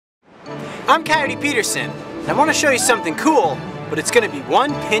I'm Coyote Peterson, and I want to show you something cool, but it's going to be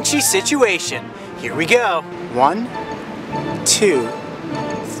one pinchy situation. Here we go. 1, 2,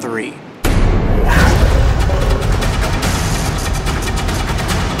 3.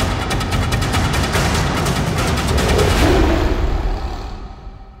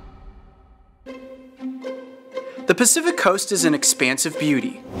 The Pacific coast is an expansive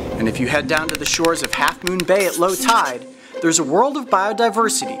beauty, and if you head down to the shores of Half Moon Bay at low tide, there's a world of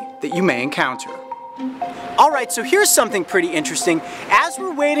biodiversity that you may encounter. Alright, so here's something pretty interesting. As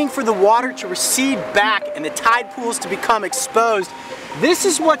we're waiting for the water to recede back and the tide pools to become exposed, this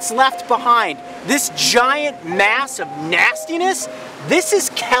is what's left behind. This giant mass of nastiness, this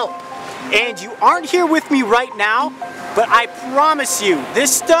is kelp. And you aren't here with me right now, but I promise you,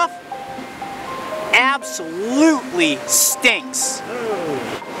 this stuff absolutely stinks.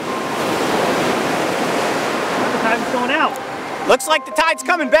 The tide's going out. Looks like the tide's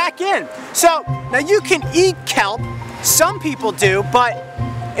coming back in. So, now you can eat kelp, some people do, but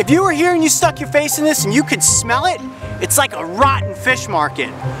if you were here and you stuck your face in this and you could smell it, it's like a rotten fish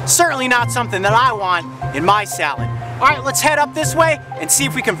market. Certainly not something that I want in my salad. Alright, let's head up this way and see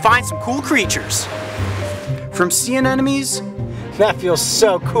if we can find some cool creatures. From sea anemones, that feels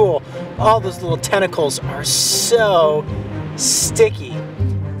so cool. All those little tentacles are so sticky.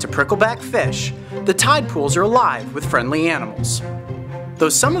 To prickleback fish, the tide pools are alive with friendly animals. Though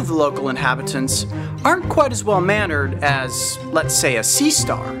some of the local inhabitants aren't quite as well mannered as, let's say, a sea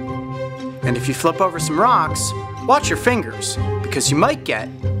star. And if you flip over some rocks, watch your fingers, because you might get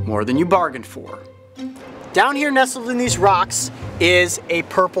more than you bargained for. Down here nestled in these rocks is a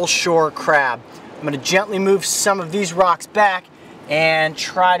purple shore crab. I'm going to gently move some of these rocks back and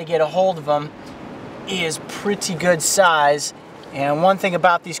try to get a hold of them. He is pretty good size, and one thing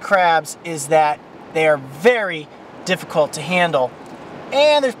about these crabs is that they are very difficult to handle,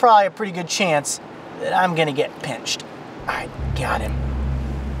 and there's probably a pretty good chance that I'm gonna get pinched. I got him.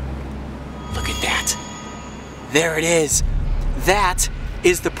 Look at that. There it is. That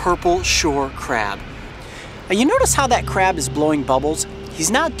is the purple shore crab. Now you notice how that crab is blowing bubbles?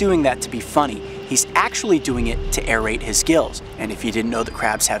 He's not doing that to be funny. He's actually doing it to aerate his gills. And if you didn't know that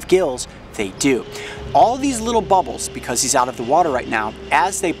crabs have gills, they do. All these little bubbles, because he's out of the water right now,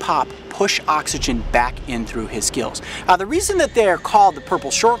 as they pop, push oxygen back in through his gills. Now the reason that they are called the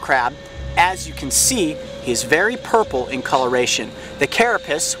purple shore crab, as you can see, he's very purple in coloration. The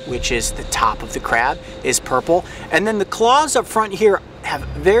carapace, which is the top of the crab, is purple. And then the claws up front here have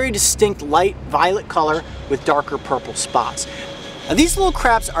very distinct light violet color with darker purple spots. Now, these little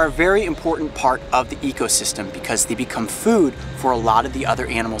crabs are a very important part of the ecosystem because they become food for a lot of the other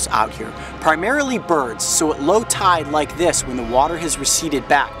animals out here, primarily birds. So at low tide like this, when the water has receded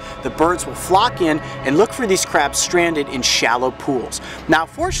back, the birds will flock in and look for these crabs stranded in shallow pools. Now,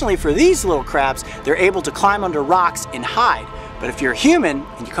 fortunately for these little crabs, they're able to climb under rocks and hide. But if you're a human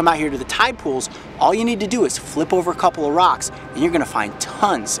and you come out here to the tide pools, all you need to do is flip over a couple of rocks and you're going to find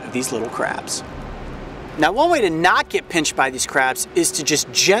tons of these little crabs. Now, one way to not get pinched by these crabs is to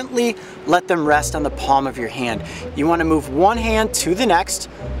just gently let them rest on the palm of your hand. You want to move one hand to the next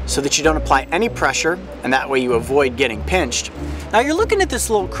so that you don't apply any pressure, and that way you avoid getting pinched. Now, you're looking at this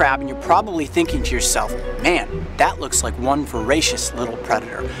little crab and you're probably thinking to yourself, man, that looks like one voracious little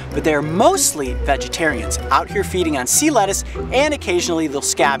predator. But they're mostly vegetarians, out here feeding on sea lettuce, and occasionally they'll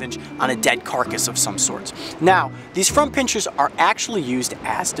scavenge on a dead carcass of some sorts. Now, these front pinchers are actually used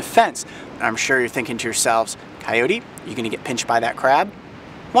as defense. And I'm sure you're thinking to yourselves, Coyote, you gonna get pinched by that crab?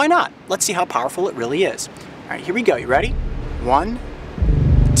 Why not? Let's see how powerful it really is. All right, here we go. You ready? 1,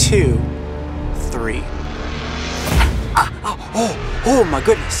 2, 3. Oh my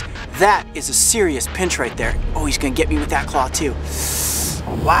goodness. That is a serious pinch right there. Oh, he's gonna get me with that claw too.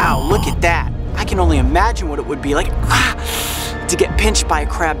 Wow, look at that. I can only imagine what it would be like to get pinched by a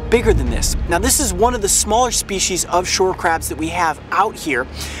crab bigger than this. Now, this is one of the smaller species of shore crabs that we have out here.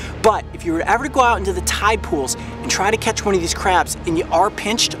 But if you were ever to go out into the tide pools and try to catch one of these crabs and you are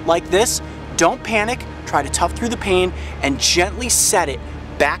pinched like this, don't panic, try to tough through the pain and gently set it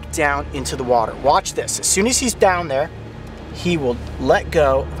back down into the water. Watch this. As soon as he's down there, he will let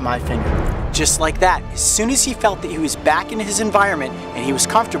go of my finger. Just like that. As soon as he felt that he was back in his environment and he was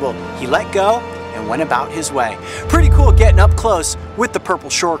comfortable, he let go and went about his way. Pretty cool getting up close with the purple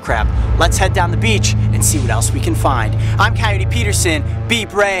shore crab. Let's head down the beach and see what else we can find. I'm Coyote Peterson. Be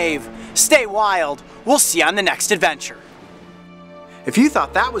brave, stay wild. We'll see you on the next adventure. If you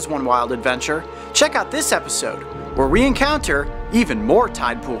thought that was one wild adventure, check out this episode where we encounter even more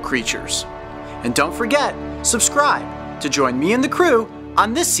tide pool creatures. And don't forget, subscribe to join me and the crew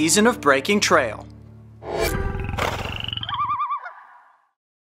on this season of Breaking Trail.